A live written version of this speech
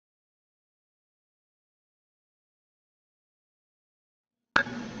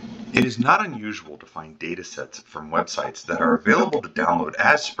It is not unusual to find datasets from websites that are available to download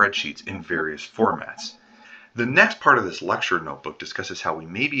as spreadsheets in various formats. The next part of this lecture notebook discusses how we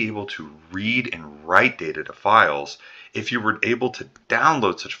may be able to read and write data to files if you were able to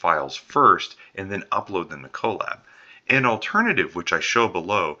download such files first and then upload them to Colab. An alternative, which I show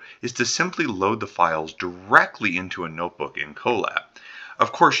below, is to simply load the files directly into a notebook in Colab.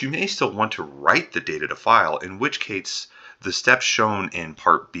 Of course, you may still want to write the data to file, in which case the steps shown in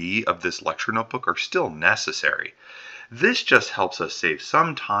Part B of this lecture notebook are still necessary. This just helps us save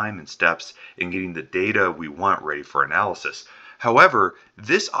some time and steps in getting the data we want ready for analysis. However,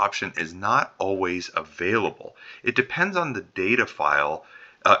 this option is not always available. It depends on the data file,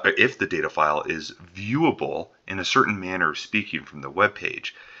 if the data file is viewable in a certain manner of speaking from the web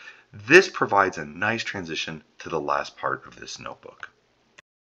page. This provides a nice transition to the last part of this notebook.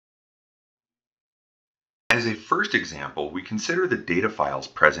 As a first example, we consider the data files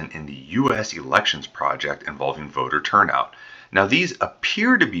present in the U.S. elections project involving voter turnout. Now, these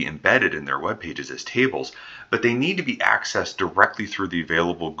appear to be embedded in their web pages as tables, but they need to be accessed directly through the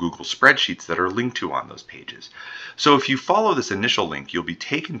available Google spreadsheets that are linked to on those pages. So if you follow this initial link, you'll be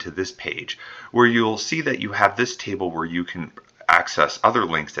taken to this page where you'll see that you have this table where you can access other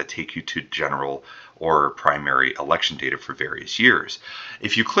links that take you to general or primary election data for various years.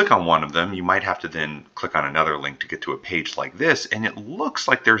 If you click on one of them, you might have to then click on another link to get to a page like this, and it looks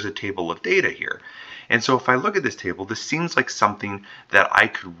like there's a table of data here. And so if I look at this table, this seems like something that I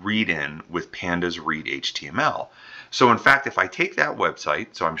could read in with Pandas read HTML. So in fact, if I take that website,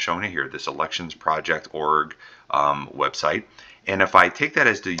 so I'm showing it here, this electionsproject.org website, and if I take that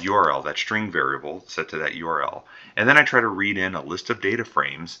as the URL, that string variable set to that URL, and then I try to read in a list of data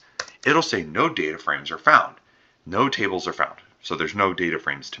frames, it'll say no data frames are found. No tables are found. So there's no data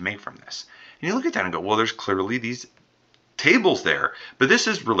frames to make from this. And you look at that and go, well, there's clearly these tables there. But this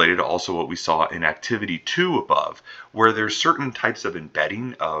is related to also what we saw in activity 2 above, where there's certain types of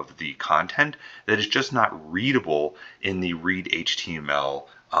embedding of the content that is just not readable in the read HTML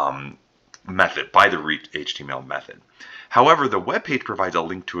method, by the read HTML method. However, the web page provides a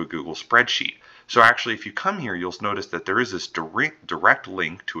link to a Google spreadsheet. So actually, if you come here, you'll notice that there is this direct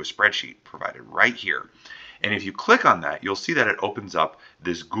link to a spreadsheet provided right here. And if you click on that, you'll see that it opens up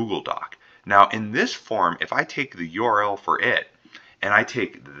this Google Doc. Now, in this form, if I take the URL for it, and I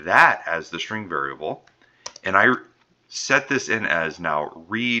take that as the string variable, and I set this in as now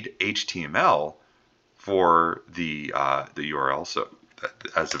read HTML for the URL, so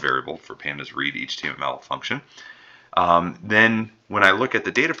as the variable for Pandas read HTML function, then when I look at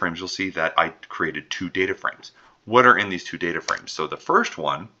the data frames, you'll see that I created 2 data frames. What are in these 2 data frames? So the first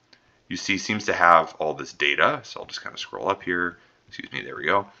one, you see, seems to have all this data. So I'll just kind of scroll up here. Excuse me, there we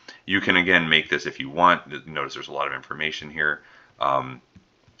go. You can, again, make this if you want. Notice there's a lot of information here. I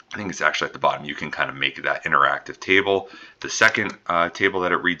think it's actually at the bottom. You can kind of make that interactive table. The second table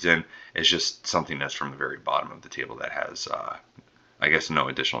that it reads in is just something that's from the very bottom of the table that has I guess no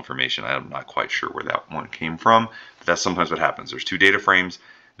additional information. I'm not quite sure where that one came from, but that's sometimes what happens. There's 2 data frames.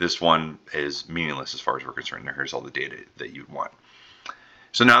 This one is meaningless as far as we're concerned. Here's all the data that you'd want.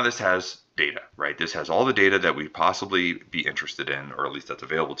 So now this has data, right? This has all the data that we'd possibly be interested in, or at least that's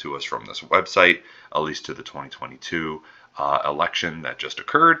available to us from this website, at least to the 2022 election that just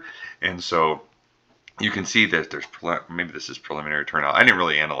occurred. And so you can see that there's, maybe this is preliminary turnout. I didn't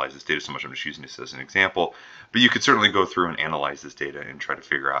really analyze this data so much. I'm just using this as an example. But you could certainly go through and analyze this data and try to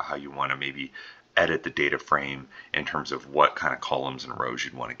figure out how you want to maybe edit the data frame in terms of what kind of columns and rows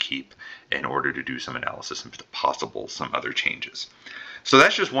you'd want to keep in order to do some analysis and possible some other changes. So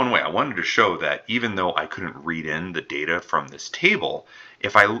that's just one way. I wanted to show that even though I couldn't read in the data from this table,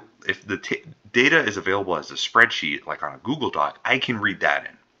 if the data is available as a spreadsheet, like on a Google Doc, I can read that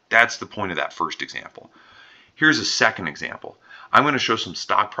in. That's the point of that first example. Here's a second example. I'm going to show some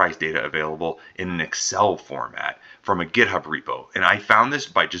stock price data available in an Excel format from a GitHub repo. And I found this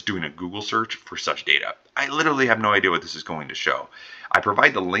by just doing a Google search for such data. I literally have no idea what this is going to show. I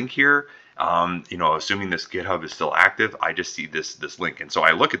provide the link here. Assuming this GitHub is still active, I just see this link. And so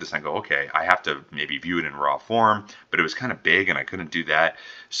I look at this and I go, okay, I have to maybe view it in raw form, but it was kind of big and I couldn't do that.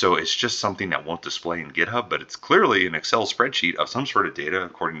 So it's just something that won't display in GitHub, but it's clearly an Excel spreadsheet of some sort of data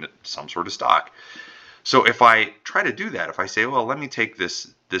according to some sort of stock. So if I try to do that, if I say, well, let me take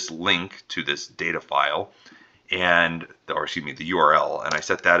this link to this data file and, or excuse me, the URL, and I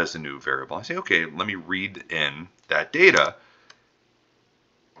set that as a new variable. I say, okay, let me read in that data.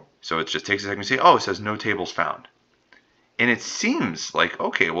 So it just takes a second to say, oh, it says no tables found. And it seems like,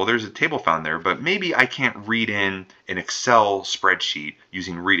 okay, well, there's a table found there, but maybe I can't read in an Excel spreadsheet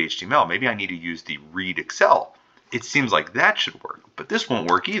using read HTML. Maybe I need to use the read Excel it seems like that should work, but this won't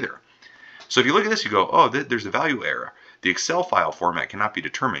work either. So if you look at this, you go, oh, there's a value error. The Excel file format cannot be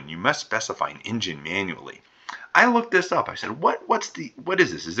determined. You must specify an engine manually. I looked this up. I said, what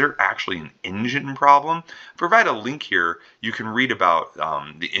is this? Is there actually an engine problem? Provide a link here. You can read about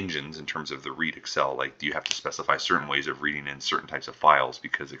the engines in terms of the read Excel. Like, you have to specify certain ways of reading in certain types of files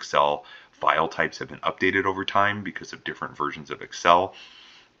because Excel file types have been updated over time because of different versions of Excel.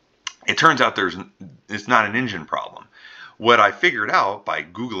 It turns out it's not an engine problem. What I figured out by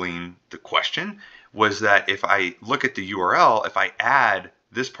Googling the question was that if I look at the URL, if I add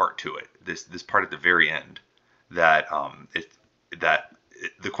this part to it, this part at the very end, the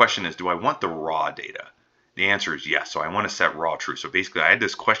question is, do I want the raw data? The answer is yes. So I want to set raw true. So basically, I had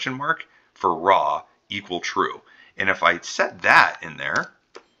this question mark for raw equal true. And if I set that in there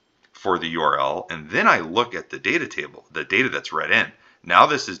for the URL, and then I look at the data table, the data that's read in, now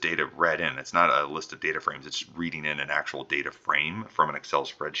this is data read in. It's not a list of data frames. It's reading in an actual data frame from an Excel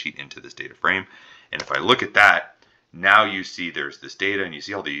spreadsheet into this data frame. And if I look at that, now you see there's this data, and you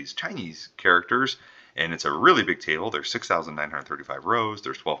see all these Chinese characters, and it's a really big table. There's 6,935 rows.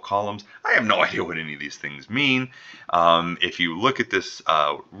 There's 12 columns. I have no idea what any of these things mean. If you look at this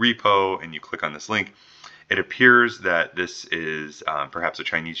repo and you click on this link, it appears that this is perhaps a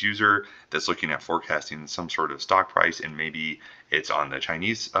Chinese user that's looking at forecasting some sort of stock price, and maybe it's on the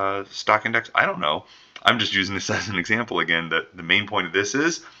Chinese stock index. I don't know. I'm just using this as an example again. The main point of this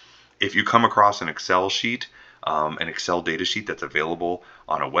is, if you come across an Excel sheet, an Excel data sheet that's available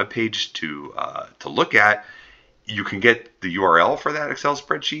on a web page to look at, you can get the URL for that Excel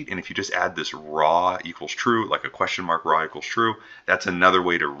spreadsheet, and if you just add this raw equals true, like a question mark raw equals true, that's another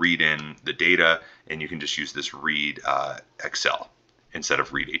way to read in the data, and you can just use this read Excel instead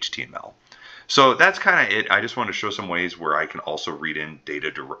of read HTML. So that's kind of it. I just want to show some ways where I can also read in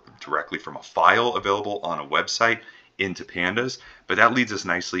data directly from a file available on a website into Pandas, but that leads us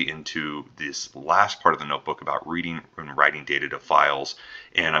nicely into this last part of the notebook about reading and writing data to files.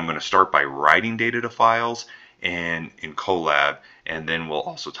 And I'm going to start by writing data to files and in Colab, and then we'll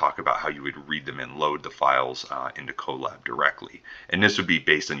also talk about how you would read them and load the files into Colab directly. And this would be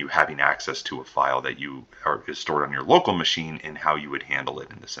based on you having access to a file that is stored on your local machine and how you would handle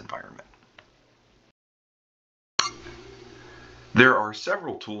it in this environment. There are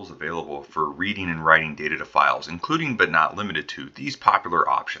several tools available for reading and writing data to files, including but not limited to these popular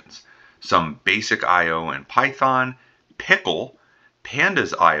options: some basic I/O in Python, Pickle,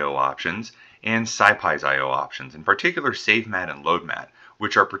 Pandas I/O options, and Scipy's I/O options, in particular SaveMat and LoadMat,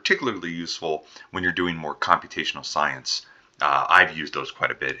 which are particularly useful when you're doing more computational science. I've used those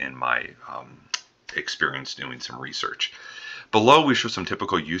quite a bit in my experience doing some research. Below, we show some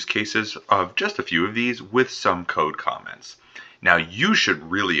typical use cases of just a few of these with some code comments. Now, you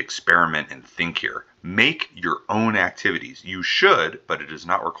should really experiment and think here. Make your own activities. You should, but it is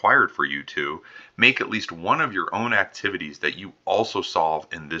not required for you to, make at least one of your own activities that you also solve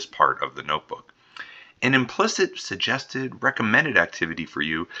in this part of the notebook. An implicit, suggested, recommended activity for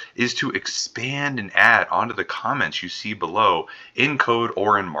you is to expand and add onto the comments you see below in code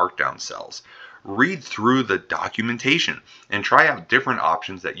or in markdown cells. Read through the documentation and try out different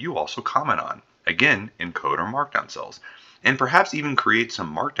options that you also comment on, again, in code or markdown cells. And perhaps even create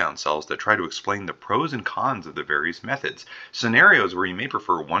some markdown cells that try to explain the pros and cons of the various methods, scenarios where you may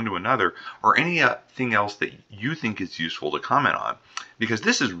prefer one to another, or anything else that you think is useful to comment on. Because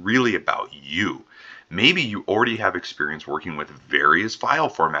this is really about you. Maybe you already have experience working with various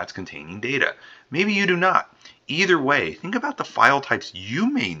file formats containing data. Maybe you do not. Either way, think about the file types you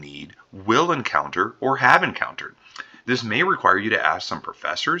may need, will encounter, or have encountered. This may require you to ask some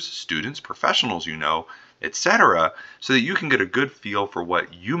professors, students, professionals you know, etc., so that you can get a good feel for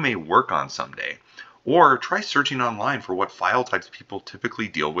what you may work on someday. Or try searching online for what file types people typically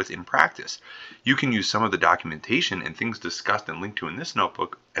deal with in practice. You can use some of the documentation and things discussed and linked to in this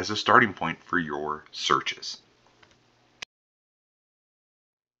notebook as a starting point for your searches.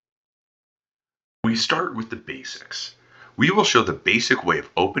 We start with the basics. We will show the basic way of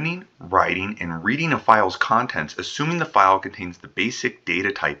opening, writing, and reading a file's contents, assuming the file contains the basic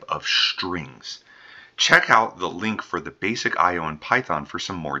data type of strings. Check out the link for the basic I/O in Python for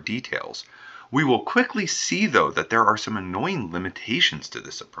some more details. We will quickly see, though, that there are some annoying limitations to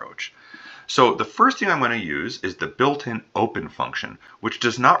this approach. So the first thing I'm going to use is the built-in open function, which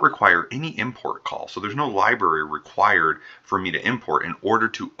does not require any import call. So there's no library required for me to import in order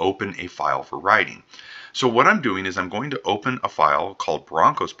to open a file for writing. So what I'm doing is I'm going to open a file called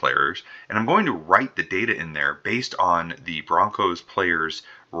Broncos Players, and I'm going to write the data in there based on the Broncos Players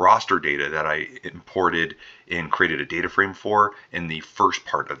roster data that I imported and created a data frame for in the first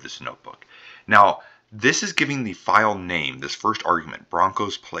part of this notebook. Now, This is giving the file name, this first argument,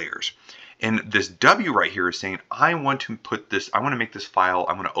 Broncos Players. And this W right here is saying, I want to make this file,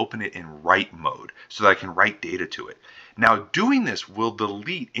 I want to open it in write mode so that I can write data to it. Now, doing this will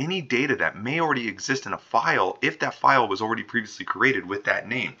delete any data that may already exist in a file if that file was already previously created with that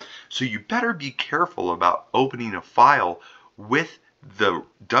name. So you better be careful about opening a file with the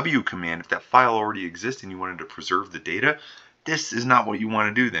W command if that file already exists and you wanted to preserve the data. This is not what you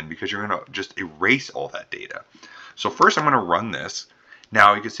want to do then, because you're going to just erase all that data. So first I'm going to run this.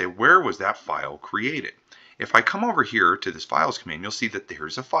 Now you can say, where was that file created? If I come over here to this files command, you'll see that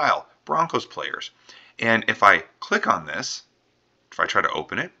there's a file, Broncos Players. And if I click on this, if I try to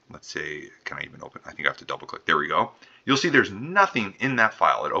open it, let's say, can I even open it? I think I have to double click. There we go. You'll see there's nothing in that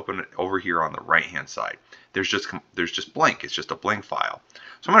file. It opened it over here on the right hand side. There's just blank. It's just a blank file.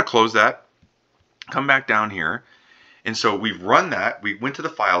 So I'm going to close that, come back down here. And so we've run that. We went to the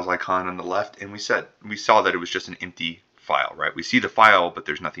files icon on the left and we saw that it was just an empty file, right? We see the file, but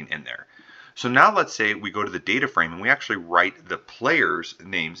there's nothing in there. So now let's say we go to the data frame and we actually write the players'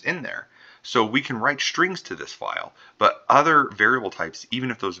 names in there. So we can write strings to this file, but other variable types,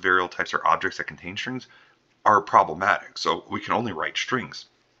 even if those variable types are objects that contain strings, are problematic. So we can only write strings.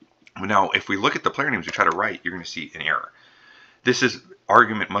 Now, if we look at the player names we try to write, you're going to see an error. This is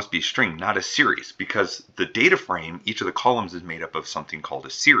argument must be string, not a series, because the data frame, each of the columns is made up of something called a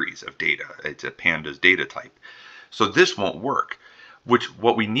series of data. It's a Pandas data type. So this won't work.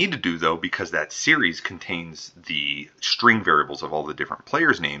 What we need to do though, because that series contains the string variables of all the different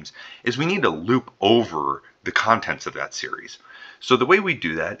players' names, is we need to loop over the contents of that series. So the way we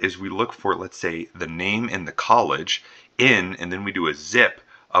do that is we look for, let's say, the name and the college and then we do a zip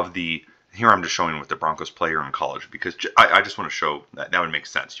of the, here I'm just showing with the Broncos player and college, because I just want to show that would make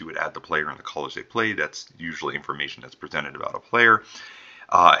sense. You would add the player and the college they played. That's usually information that's presented about a player.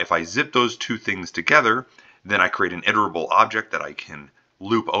 If I zip those two things together, then I create an iterable object that I can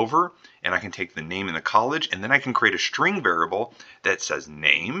loop over, and I can take the name and the college, and then I can create a string variable that says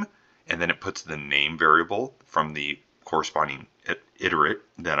name, and then it puts the name variable from the corresponding iterate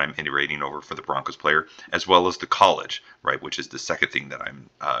that I'm iterating over for the Broncos player, as well as the college, right, which is the second thing that I'm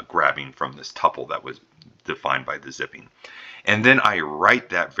grabbing from this tuple that was defined by the zipping. And then I write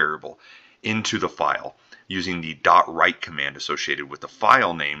that variable into the file using the .write command associated with the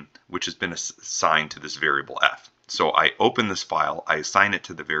file name, which has been assigned to this variable f. So I open this file, I assign it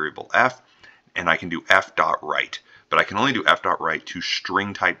to the variable f, and I can do f.write. But I can only do f.write to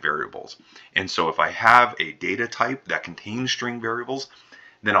string type variables. And so if I have a data type that contains string variables,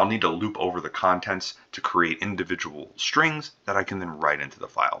 then I'll need to loop over the contents to create individual strings that I can then write into the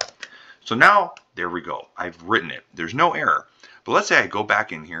file. So now, there we go. I've written it. There's no error. But let's say I go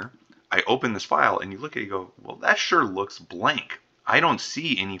back in here, I open this file, and you look at it and go, well, that sure looks blank. I don't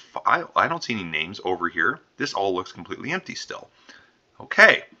see any file. I don't see any names over here. This all looks completely empty still.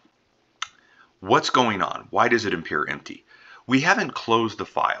 Okay. What's going on? Why does it appear empty? We haven't closed the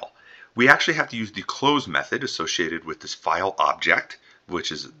file. We actually have to use the close method associated with this file object,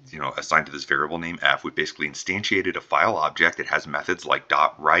 which is assigned to this variable name f. We basically instantiated a file object. It has methods like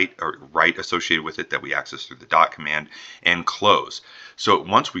 .write or write associated with it that we access through the dot command, and close. So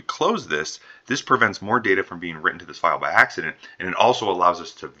once we close this prevents more data from being written to this file by accident, and it also allows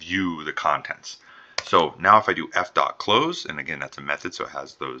us to view the contents. So now if I do f.close, and again that's a method, so it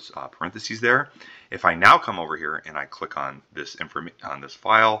has those parentheses there. If I now come over here and I click on this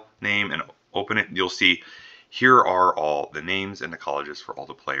file name and open it, you'll see here are all the names and the colleges for all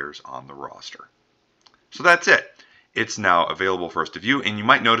the players on the roster. So that's it. It's now available for us to view, and you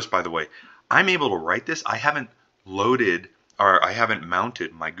might notice, by the way, I'm able to write this. I haven't loaded, or I haven't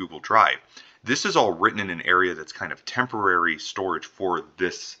mounted my Google Drive. This is all written in an area that's kind of temporary storage for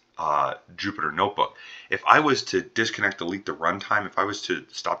this Jupyter notebook. If I was to disconnect, delete the runtime, if I was to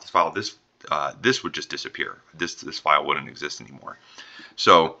stop this file, this would just disappear. This file wouldn't exist anymore.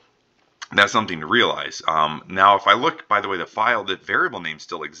 So that's something to realize. Now, if I look, by the way, the variable name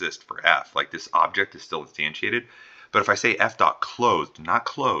still exists for f. Like this object is still instantiated. But if I say f.closed, not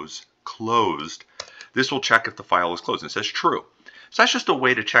close, closed, this will check if the file is closed. And it says true. So that's just a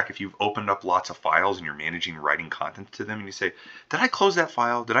way to check if you've opened up lots of files and you're managing writing content to them, and you say, did I close that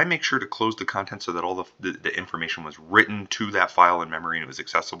file? Did I make sure to close the content so that all the information was written to that file in memory and it was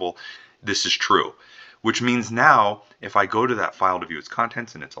accessible? This is true, which means now if I go to that file to view its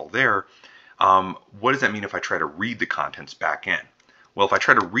contents and it's all there, what does that mean if I try to read the contents back in? Well, if I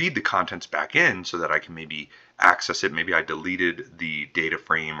try to read the contents back in so that I can maybe access it, maybe I deleted the data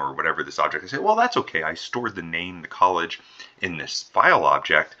frame or whatever this object, I say, well, that's okay. I stored the name, the college in this file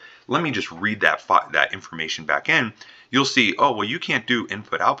object. Let me just read that information back in. You'll see, oh, well, you can't do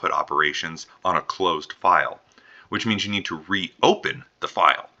input-output operations on a closed file, which means you need to reopen the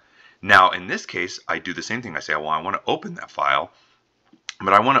file. Now, in this case, I do the same thing. I say, well, I want to open that file,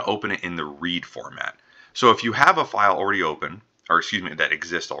 but I want to open it in the read format. So if you have a file already open, or excuse me, that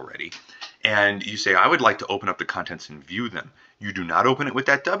exists already, and you say, I would like to open up the contents and view them, you do not open it with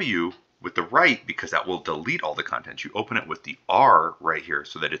that W with the right, because that will delete all the contents. You open it with the R right here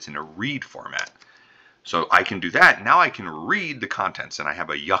so that it's in a read format. So I can do that. Now I can read the contents, and I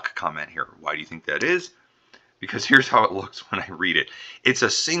have a yuck comment here. Why do you think that is? Because here's how it looks when I read it. It's a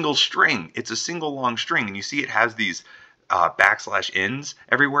single string. It's a single long string, and you see it has these \ns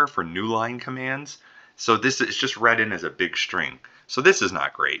everywhere for new line commands. So this is just read in as a big string. So this is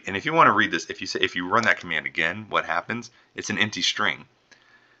not great. And if you want to read this, if you run that command again, what happens? It's an empty string.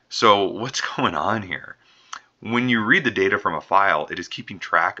 So what's going on here? When you read the data from a file, it is keeping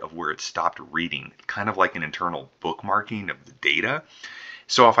track of where it stopped reading, kind of like an internal bookmarking of the data.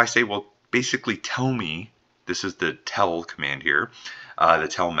 So if I say, well, basically tell me, this is the tell command here, the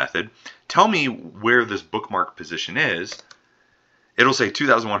tell method, tell me where this bookmark position is, it'll say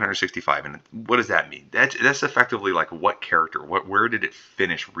 2165. And what does that mean? That's effectively like what character, where did it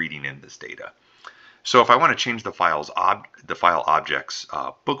finish reading in this data? So if I want to change the file object's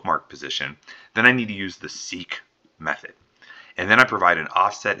bookmark position, then I need to use the seek method. And then I provide an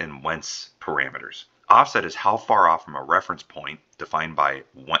offset and whence parameters. Offset is how far off from a reference point defined by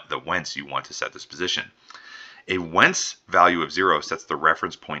the whence you want to set this position. A whence value of 0 sets the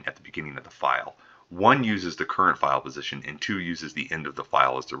reference point at the beginning of the file. 1 uses the current file position, and 2 uses the end of the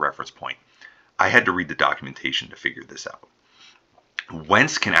file as the reference point. I had to read the documentation to figure this out.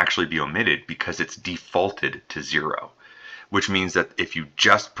 Whence can actually be omitted because it's defaulted to 0, which means that if you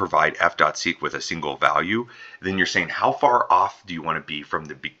just provide f.seek with a single value, then you're saying how far off do you want to be from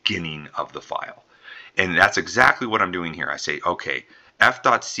the beginning of the file. And that's exactly what I'm doing here. I say, okay,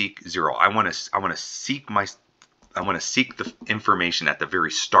 f.seek 0. I want to seek the information at the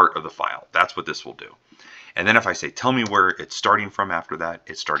very start of the file. That's what this will do. And then if I say, tell me where it's starting from after that,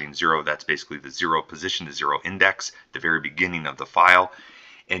 it's starting 0. That's basically the 0 position, the 0 index, the very beginning of the file.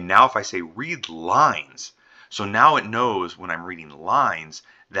 And now if I say read lines, so now it knows when I'm reading lines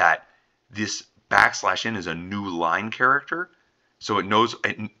that this \n is a new line character. So it knows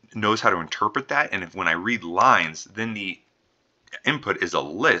how to interpret that. And when I read lines, then the input is a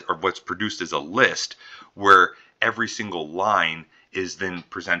list, or what's produced is a list where every single line is then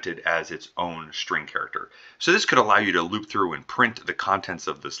presented as its own string character. So this could allow you to loop through and print the contents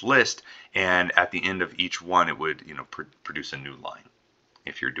of this list, and at the end of each one it would produce a new line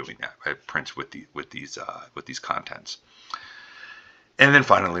if you're doing that. It prints with these contents. And then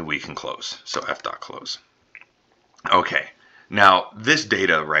finally we can close. So f.close. Okay, now this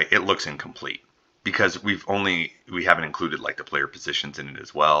data, right, it looks incomplete because we haven't included like the player positions in it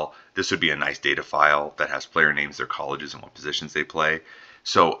as well. This would be a nice data file that has player names, their colleges, and what positions they play.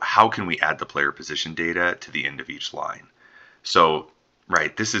 So how can we add the player position data to the end of each line? So,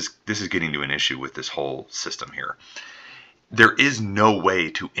 right, this is getting to an issue with this whole system here. There is no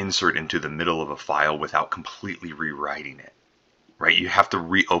way to insert into the middle of a file without completely rewriting it. Right, you have to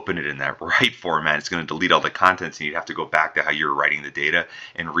reopen it in that right format. It's going to delete all the contents, and you'd have to go back to how you're writing the data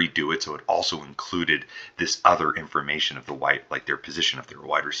and redo it so it also included this other information of the like their position, if they're a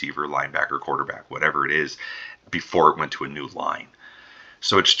wide receiver, linebacker, quarterback, whatever it is, before it went to a new line.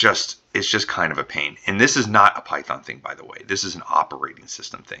 So it's just kind of a pain. And this is not a Python thing, by the way. This is an operating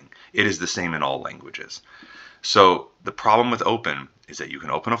system thing. It is the same in all languages. So the problem with open is that you can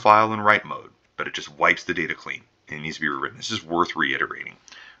open a file in write mode, but it just wipes the data clean. And it needs to be rewritten. This is worth reiterating.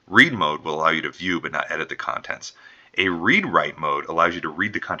 Read mode will allow you to view but not edit the contents. A read-write mode allows you to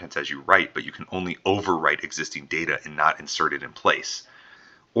read the contents as you write, but you can only overwrite existing data and not insert it in place.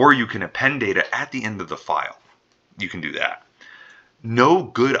 Or you can append data at the end of the file. You can do that. No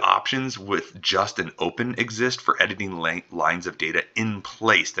good options with just an open exist for editing lines of data in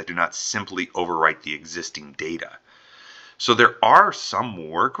place that do not simply overwrite the existing data. So there are some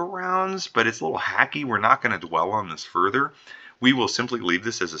workarounds, but it's a little hacky. We're not going to dwell on this further. We will simply leave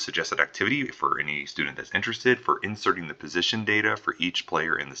this as a suggested activity for any student that's interested for inserting the position data for each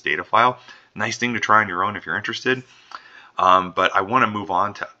player in this data file. Nice thing to try on your own if you're interested. But I want to move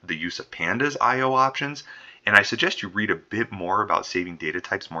on to the use of Pandas I/O options. And I suggest you read a bit more about saving data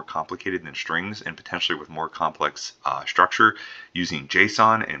types more complicated than strings and potentially with more complex structure using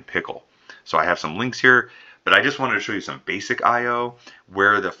JSON and Pickle. So I have some links here. But I just wanted to show you some basic I/O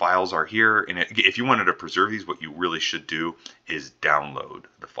where the files are here. And if you wanted to preserve these, what you really should do is download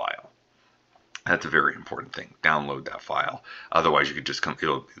the file. That's a very important thing. Download that file. Otherwise, you could just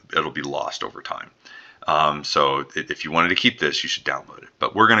it'll be lost over time. So if you wanted to keep this, you should download it.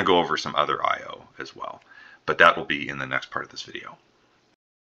 But we're going to go over some other I/O as well. But that will be in the next part of this video.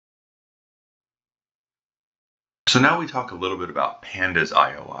 So now we talk a little bit about Pandas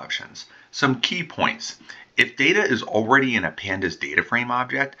I/O options. Some key points. If data is already in a Pandas data frame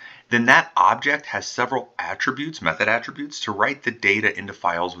object, then that object has several attributes, method attributes, to write the data into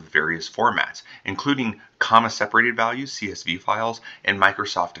files with various formats, including comma-separated values, CSV files, and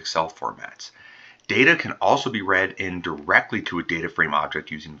Microsoft Excel formats. Data can also be read in directly to a data frame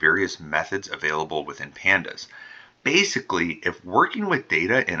object using various methods available within Pandas. Basically, if working with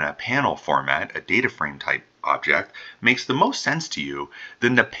data in a panel format, a data frame type object, makes the most sense to you,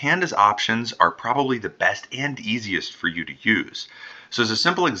 then the Pandas options are probably the best and easiest for you to use. So as a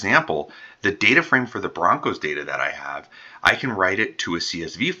simple example, the data frame for the Broncos data that I have, I can write it to a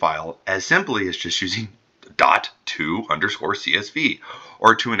CSV file as simply as just using .to_CSV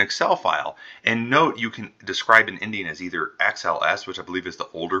or to an Excel file. And note, you can describe an ending as either XLS, which I believe is the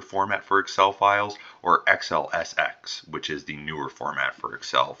older format for Excel files, or XLSX, which is the newer format for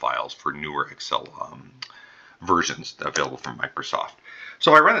Excel files, for newer Excel versions available from Microsoft.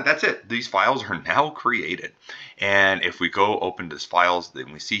 So I run it, that's it. These files are now created. And if we go open this files,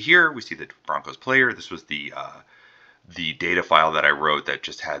 then we see here, we see the Broncos player. This was the data file that I wrote that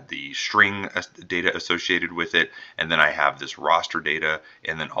just had the string data associated with it. And then I have this roster data,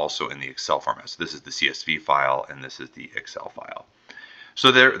 and then also in the Excel format. So this is the CSV file, and this is the Excel file. So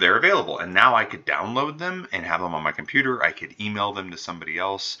they're available, and now I could download them and have them on my computer. I could email them to somebody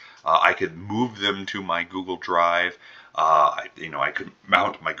else. I could move them to my Google Drive. I could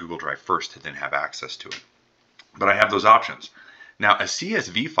mount my Google Drive first to then have access to it. But I have those options. Now, a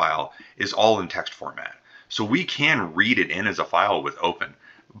CSV file is all in text format, so we can read it in as a file with open.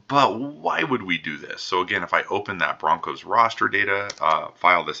 But why would we do this? So again, if I open that Broncos roster data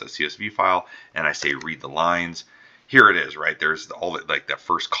file, this is a CSV file, and I say read the lines, here it is, right? There's all like that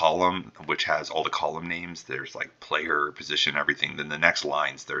first column, which has all the column names. There's like player, position, everything. Then the next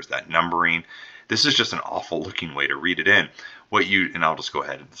lines, there's that numbering. This is just an awful looking way to read it in. And I'll just go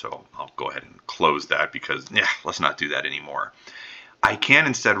ahead and close that because let's not do that anymore. I can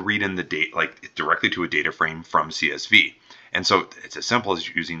instead read in the date like directly to a data frame from CSV. And so it's as simple as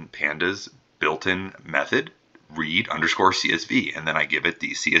using Pandas built-in method read_CSV, and then I give it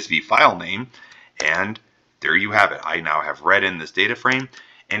the CSV file name, and there you have it. I now have read in this data frame.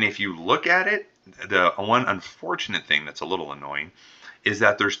 And if you look at it, the one unfortunate thing that's a little annoying is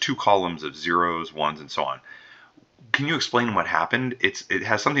that there's two columns of zeros, ones, and so on. Can you explain what happened? It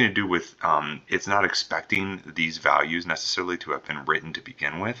has something to do with it's not expecting these values necessarily to have been written to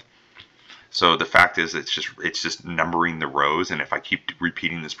begin with. So the fact is it's just numbering the rows, and if I keep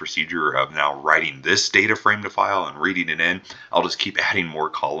repeating this procedure of now writing this data frame to file and reading it in, I'll just keep adding more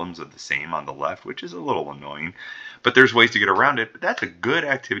columns of the same on the left, which is a little annoying. But there's ways to get around it, but that's a good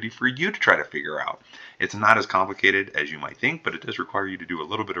activity for you to try to figure out. It's not as complicated as you might think, but it does require you to do a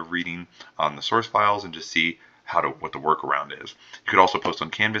little bit of reading on the source files and just see what the workaround is. You could also post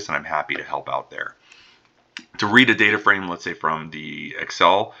on Canvas, and I'm happy to help out there. To read a data frame, let's say from the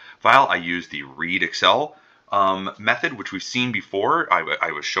Excel file, I use the read Excel method, which we've seen before.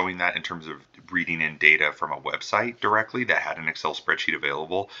 I was showing that in terms of reading in data from a website directly that had an Excel spreadsheet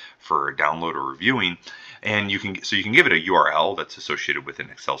available for download or reviewing. And you can give it a URL that's associated with an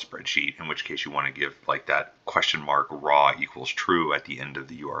Excel spreadsheet, in which case you want to give like that question mark raw equals true at the end of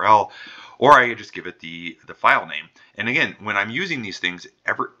the URL. Or I just give it the file name. And again, when I'm using these things,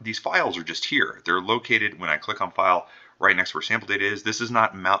 these files are just here. They're located when I click on file right next where sample data is. This is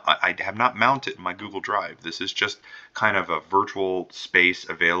not I have not mounted my Google Drive. This is just kind of a virtual space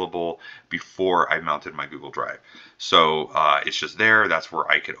available before I mounted my Google Drive. So it's just there. That's where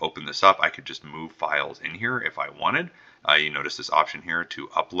I could open this up. I could just move files in here if I wanted. You notice this option here to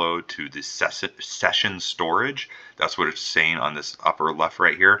upload to the session storage. That's what it's saying on this upper left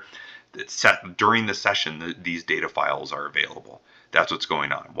right here. During the session, these data files are available. That's what's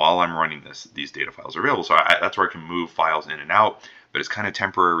going on. While I'm running this, these data files are available. So that's where I can move files in and out, but it's kind of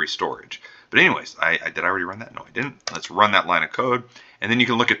temporary storage. But anyways, did I already run that? No, I didn't. Let's run that line of code. And then you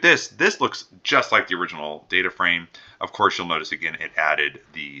can look at this. This looks just like the original data frame. Of course, you'll notice again, it added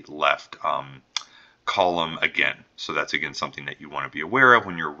the left column again. So that's again something that you want to be aware of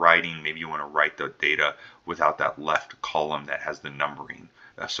when you're writing. Maybe you want to write the data without that left column that has the numbering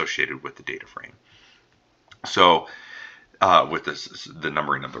associated with the data frame. So with the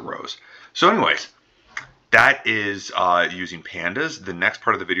numbering of the rows. So anyways, That is using Pandas. The next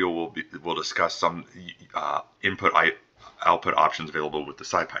part of the video will discuss some output options available with the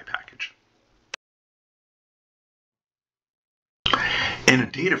Scipy package. In a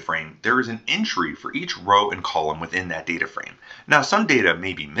data frame, there is an entry for each row and column within that data frame. Now, some data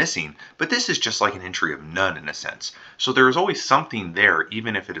may be missing, but this is just like an entry of none in a sense. So there is always something there,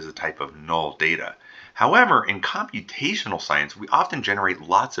 even if it is a type of null data. However, in computational science, we often generate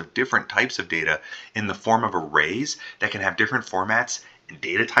lots of different types of data in the form of arrays that can have different formats and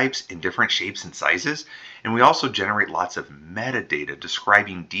data types in different shapes and sizes. And we also generate lots of metadata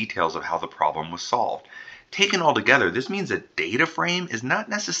describing details of how the problem was solved. Taken all together, this means a data frame is not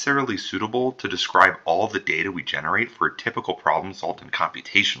necessarily suitable to describe all the data we generate for a typical problem solved in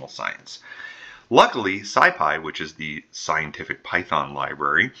computational science. Luckily, Scipy, which is the scientific Python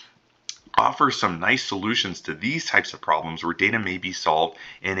library, offers some nice solutions to these types of problems where data may be solved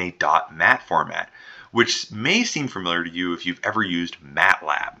in a .mat format, which may seem familiar to you if you've ever used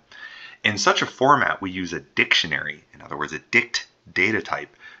MATLAB. In such a format, we use a dictionary, in other words, a dict data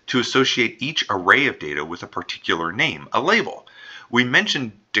type, to associate each array of data with a particular name, a label. We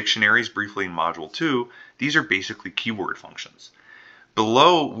mentioned dictionaries briefly in Module 2. These are basically keyword functions.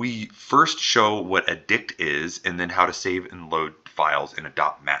 Below, we first show what a dict is and then how to save and load files in a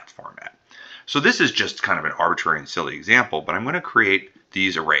 .mat format. So this is just kind of an arbitrary and silly example, but I'm going to create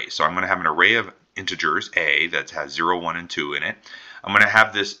these arrays. So I'm going to have an array of integers, A, that has 0, 1, and 2 in it. I'm going to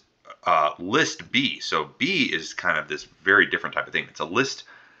have this list B. So B is kind of this very different type of thing. It's a list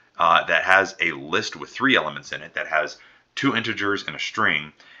that has a list with 3 elements in it that has 2 integers and a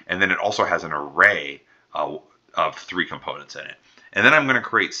string, and then it also has an array of 3 components in it. And then I'm going to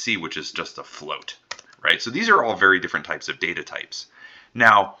create C, which is just a float, right? So these are all very different types of data types.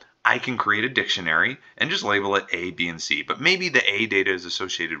 Now, I can create a dictionary and just label it A, B, and C, but maybe the A data is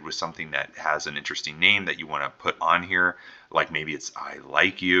associated with something that has an interesting name that you want to put on here, like maybe it's I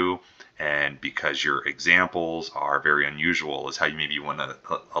like you, and because your examples are very unusual is how you maybe want to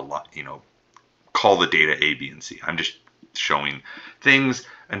call the data A, B, and C. I'm just showing things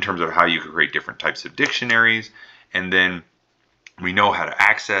in terms of how you can create different types of dictionaries, and then we know how to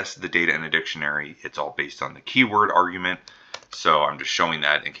access the data in a dictionary. It's all based on the keyword argument. So I'm just showing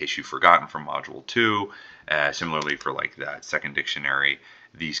that in case you've forgotten from Module 2. Similarly for like that second dictionary,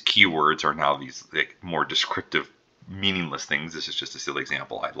 these keywords are now these more descriptive, meaningless things. This is just a silly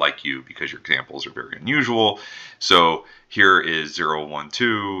example. I like you because your examples are very unusual. So here is 0, 1,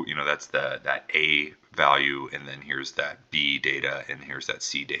 2. That's that A value, and then here's that B data, and here's that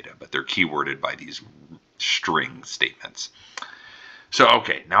C data. But they're keyworded by these string statements. So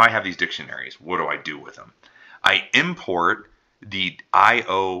okay, now I have these dictionaries. What do I do with them? I import the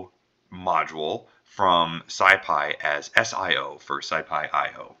IO module from Scipy as SIO for Scipy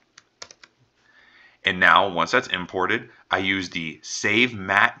IO. And now, once that's imported, I use the save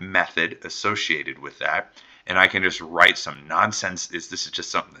mat method associated with that, and I can just write some nonsense. This is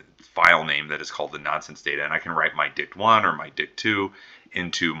just some file name that is called the nonsense data, and I can write my dict1 or my dict2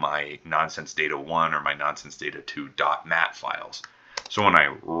 into my nonsense data 1 or my nonsense data 2 .mat files. So when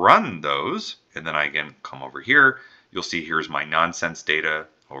I run those, and then I again come over here, you'll see here's my nonsense data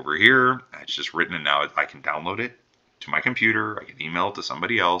over here. It's just written, and now I can download it to my computer. I can email it to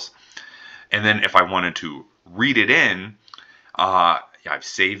somebody else. And then if I wanted to read it in, I've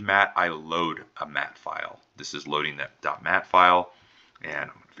saved mat, I load a mat file. This is loading that .mat file, and I'm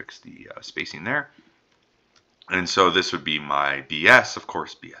going to fix the spacing there. And so this would be my BS. Of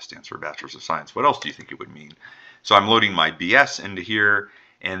course, BS stands for Bachelor's of Science. What else do you think it would mean? So I'm loading my BS into here,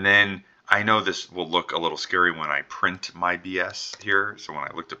 and then I know this will look a little scary when I print my BS here. So when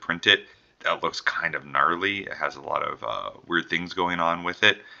I look to print it, that looks kind of gnarly. It has a lot of weird things going on with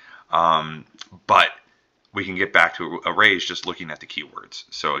it. But we can get back to arrays just looking at the keywords.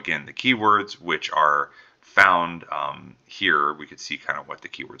 So again, the keywords which are found here, we could see kind of what the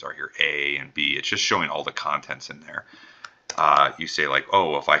keywords are here, A and B. It's just showing all the contents in there. You say like,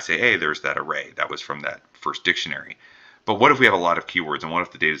 oh, if I say A, there's that array. That was from that first dictionary. But what if we have a lot of keywords, and what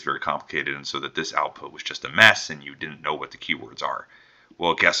if the data is very complicated, and so that this output was just a mess and you didn't know what the keywords are?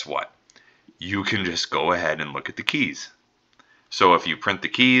 Well, guess what? You can just go ahead and look at the keys. So if you print the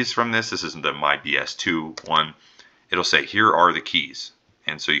keys from this isn't the my BS2 one, it'll say here are the keys.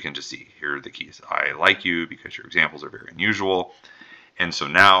 And so you can just see here are the keys. I like you because your examples are very unusual. And so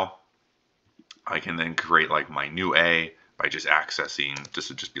now I can then create like my new A by just accessing, this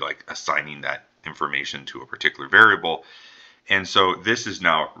would just be like assigning that information to a particular variable. And so this is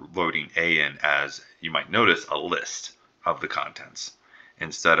now loading A in as, you might notice, a list of the contents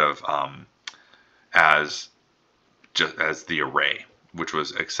instead of as the array. which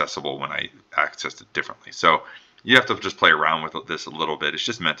was accessible when I accessed it differently. So you have to just play around with this a little bit. It's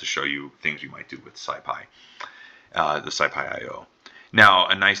just meant to show you things you might do with Scipy, the Scipy IO. Now,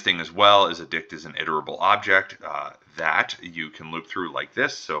 a nice thing as well is a dict is an iterable object that you can loop through like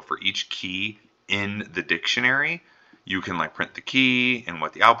this. So for each key in the dictionary, you can like print the key and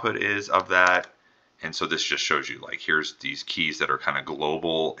what the output is of that. And so this just shows you like, here's these keys that are kind of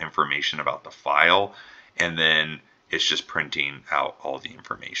global information about the file. And then it's just printing out all the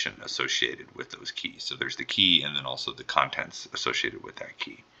information associated with those keys. So there's the key and then also the contents associated with that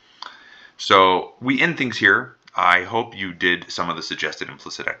key. So we end things here. I hope you did some of the suggested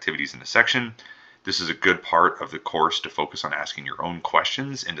implicit activities in the section. This is a good part of the course to focus on asking your own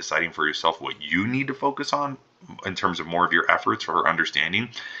questions and deciding for yourself what you need to focus on in terms of more of your efforts for understanding,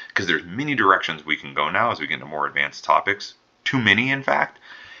 because there's many directions we can go now as we get into more advanced topics. Too many, in fact.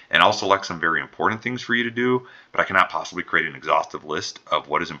 And I'll select some very important things for you to do, but I cannot possibly create an exhaustive list of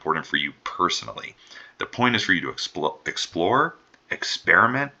what is important for you personally. The point is for you to explore,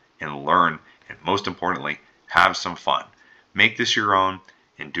 experiment, and learn, and most importantly, have some fun. Make this your own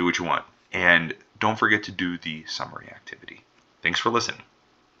and do what you want. And don't forget to do the summary activity. Thanks for listening.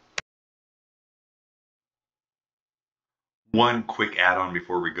 One quick add-on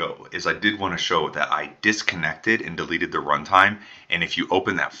before we go is I did want to show that I disconnected and deleted the runtime. And if you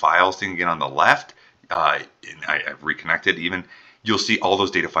open that files thing again on the left, and I've reconnected even, you'll see all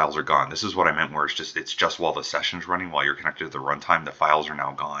those data files are gone. This is what I meant where it's just while the session's running, while you're connected to the runtime, the files are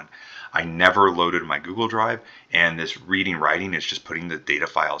now gone. I never loaded my Google Drive, and this reading, writing is just putting the data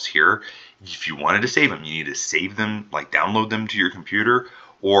files here. If you wanted to save them, you need to save them, like download them to your computer,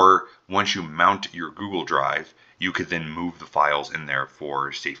 or once you mount your Google Drive, you could then move the files in there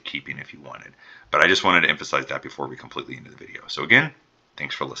for safekeeping if you wanted. But I just wanted to emphasize that before we completely end the video. So again,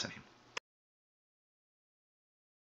 thanks for listening.